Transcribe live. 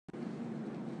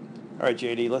All right,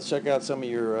 JD, let's check out some of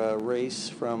your race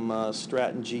from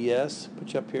Stratton GS.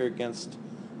 Put you up here against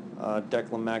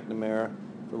Declan McNamara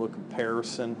for a little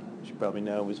comparison. As you probably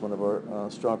know, he's one of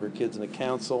our stronger kids in the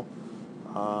council.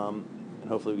 And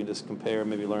hopefully we can just compare and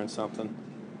maybe learn something.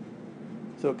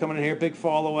 So coming in here, big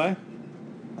fall away.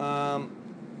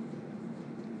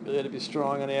 Really had to be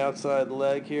strong on the outside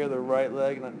leg here, the right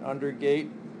leg and an under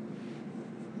gate.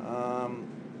 You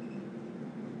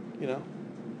know,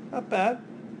 not bad.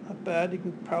 Not bad. You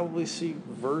can probably see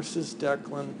versus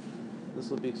Declan. This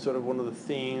will be sort of one of the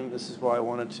themes. This is why I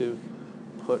wanted to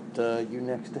put you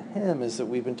next to him, is that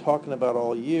we've been talking about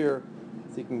all year. I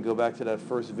think you can go back to that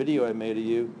first video I made of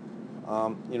you.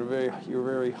 You're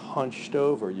very hunched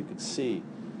over. You could see.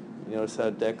 You notice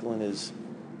how Declan, his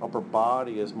upper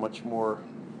body is much more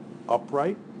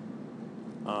upright.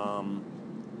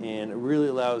 And it really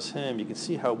allows him, you can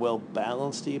see how well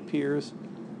balanced he appears,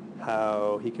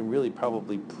 how he can really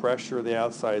probably pressure the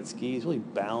outside ski. He's really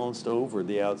balanced over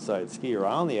the outside ski or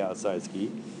on the outside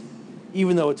ski,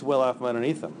 even though it's well out from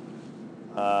underneath him.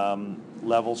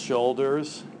 Level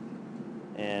shoulders,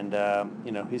 and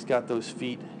he's got those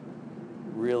feet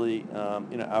really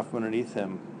out from underneath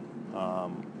him,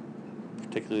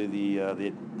 particularly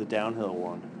the downhill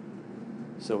one.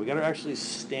 So we got to actually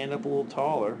stand up a little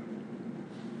taller.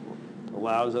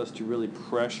 Allows us to really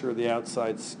pressure the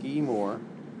outside ski more,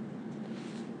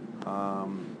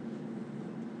 and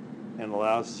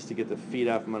allows us to get the feet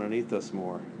out from underneath us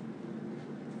more.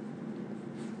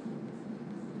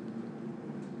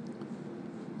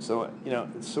 So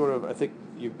it's sort of, I think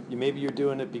maybe you're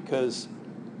doing it because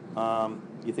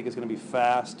you think it's going to be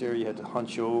faster. You had to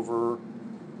hunch over,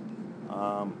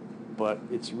 but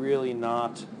it's really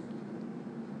not.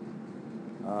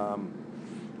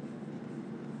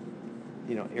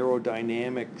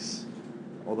 Aerodynamics,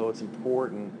 although it's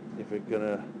important, if it's going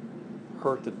to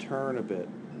hurt the turn a bit,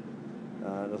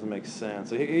 it doesn't make sense.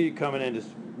 So here you're coming in just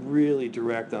really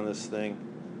direct on this thing,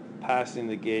 passing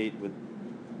the gate with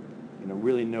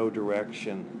really no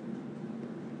direction.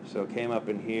 So came up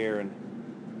in here and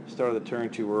started the turn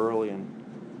too early and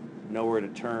nowhere to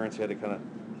turn, so you had to kind of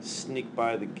sneak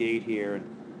by the gate here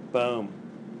and boom.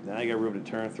 Now you got room to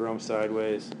turn, throw them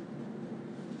sideways.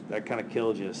 That kind of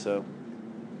killed you. So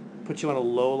put you on a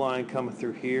low line coming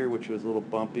through here, which was a little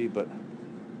bumpy, but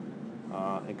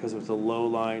because it was a low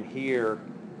line here,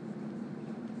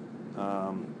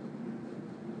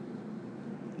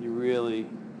 you really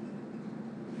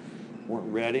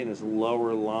weren't ready. And this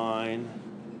lower line,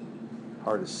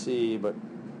 hard to see, but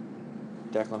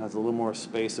Declan has a little more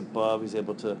space above. He's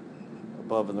able to,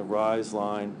 above in the rise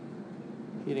line.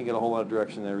 He didn't get a whole lot of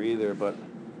direction there either, but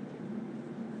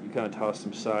you kind of tossed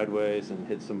him sideways and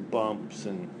hit some bumps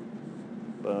and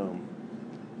boom.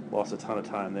 Lost a ton of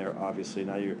time there, obviously.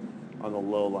 Now you're on the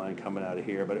low line coming out of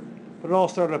here, but it all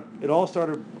started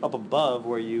up above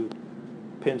where you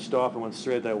pinched off and went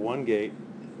straight at that one gate,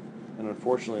 and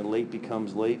unfortunately late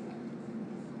becomes late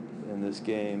in this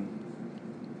game.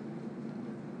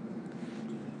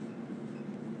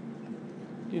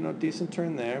 Decent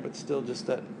turn there, but still just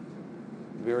that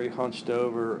very hunched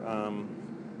over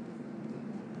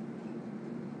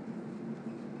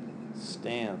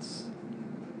stance.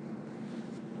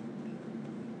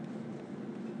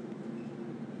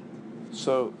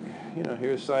 So,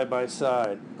 here's side by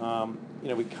side.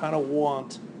 We kind of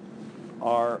want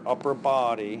our upper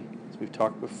body, as we've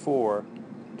talked before,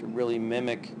 to really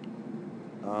mimic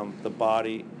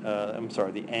the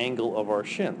angle of our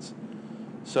shins.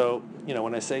 So,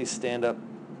 when I say stand up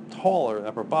taller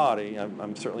upper body, I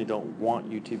certainly don't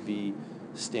want you to be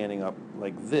standing up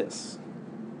like this,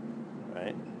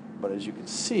 right? But as you can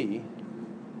see,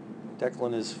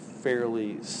 Declan is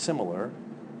fairly similar,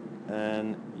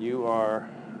 and you are,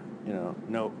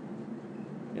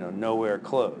 nowhere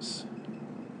close,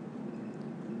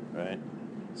 right?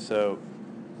 So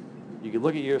you can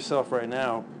look at yourself right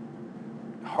now.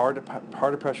 Hard to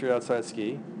pressure your outside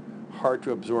ski, hard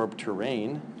to absorb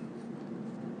terrain,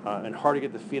 and hard to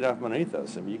get the feet out from underneath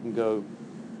us. I mean, you can go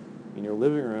in your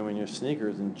living room in your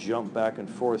sneakers and jump back and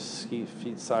forth, ski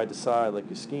feet side to side like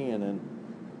you're skiing, and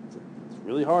it's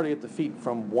really hard to get the feet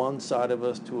from one side of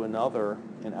us to another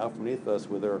and out from underneath us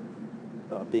with her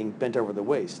being bent over the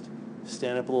waist.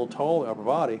 Stand up a little taller, upper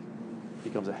body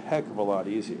becomes a heck of a lot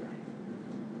easier.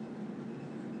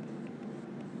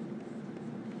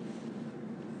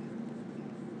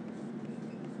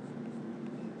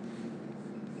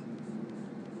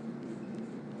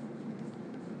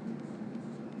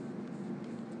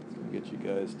 Get you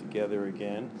guys together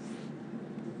again.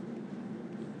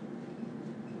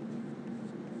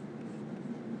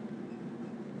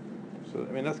 So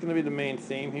I mean, that's going to be the main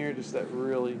theme here, just that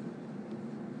really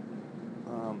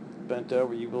bent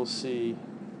over. You will see,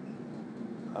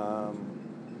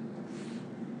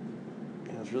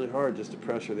 it's really hard just to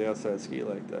pressure the outside ski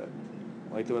like that.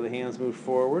 I like the way the hands move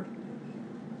forward.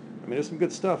 I mean, there's some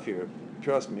good stuff here,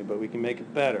 trust me, but we can make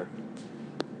it better.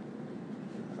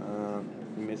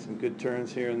 We made some good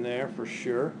turns here and there for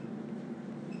sure.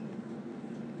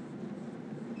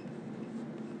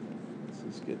 Let's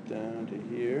just get down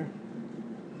to here.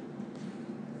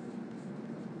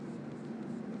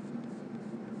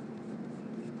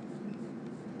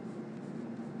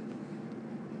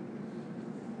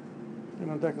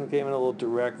 Declan came in a little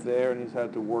direct there, and he's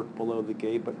had to work below the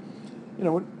gate. But,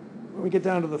 when we get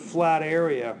down to the flat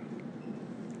area,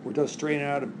 we does straighten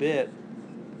out a bit.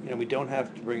 We don't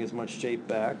have to bring as much shape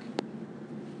back.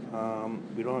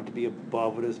 We don't have to be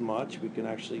above it as much. We can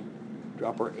actually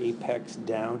drop our apex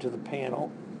down to the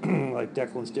panel, like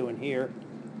Declan's doing here,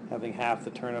 having half the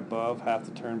turn above, half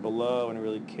the turn below, and it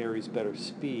really carries better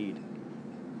speed.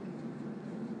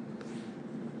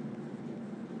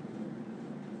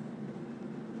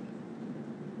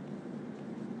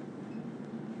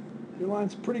 Your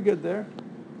line's pretty good there.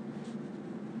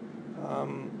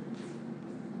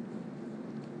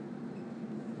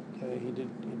 Okay, he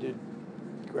did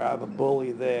grab a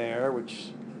bully there,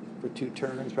 which for 2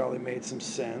 turns probably made some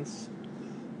sense.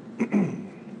 But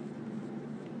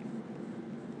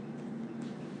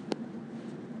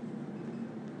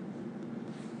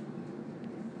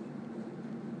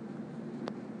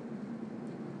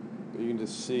you can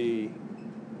just see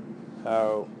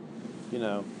how,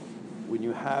 when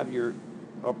you have your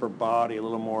upper body a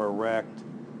little more erect,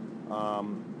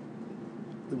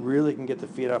 really can get the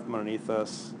feet up from underneath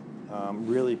us,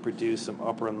 really produce some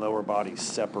upper and lower body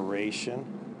separation,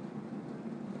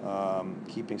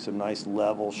 keeping some nice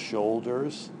level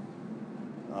shoulders,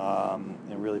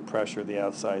 and really pressure the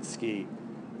outside ski.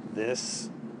 This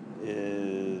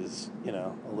is,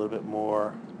 a little bit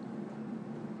more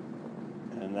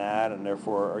than that, and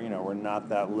therefore, we're not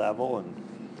that level and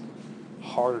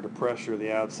harder to pressure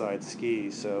the outside ski,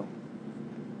 so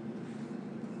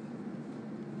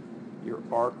your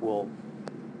arc will,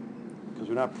 because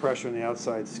we're not pressuring the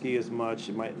outside ski as much,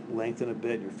 it might lengthen a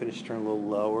bit, your finish turn a little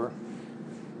lower.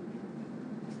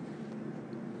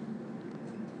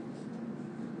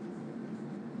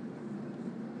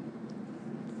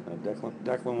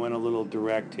 Declan went a little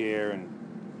direct here and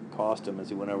cost him as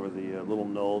he went over the little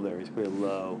knoll there. He's pretty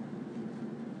low.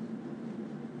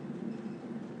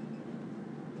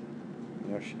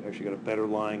 Actually got a better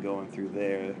line going through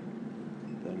there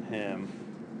than him.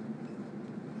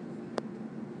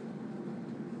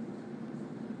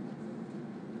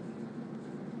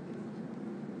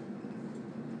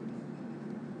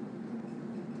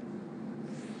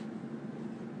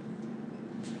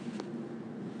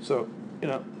 So,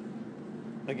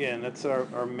 again, that's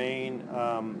our main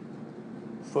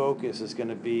focus is going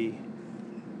to be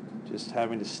just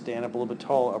having to stand up a little bit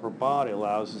taller. Upper body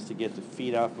allows us to get the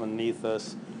feet out from underneath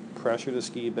us, pressure the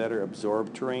ski better,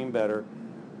 absorb terrain better,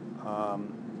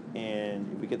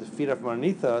 and if we get the feet out from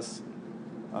underneath us,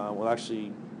 we'll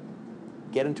actually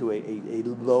get into a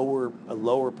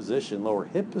lower position, lower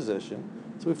hip position,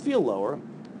 so we feel lower,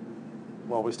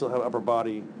 while we still have upper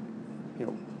body,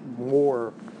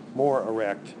 more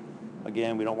erect.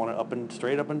 Again, we don't want to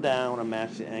straight up and down and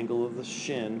match the angle of the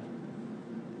shin.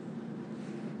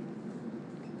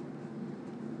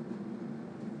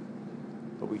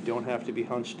 But we don't have to be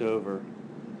hunched over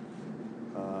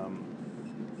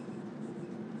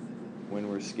when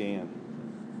we're skiing.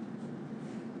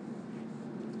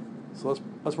 So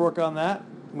let's work on that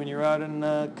when you're out in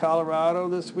Colorado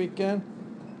this weekend.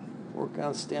 Work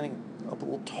on standing up a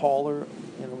little taller,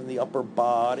 in the upper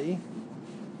body,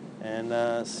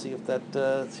 and see if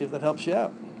that helps you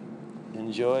out.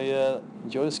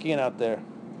 Enjoy skiing out there,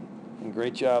 and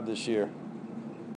great job this year.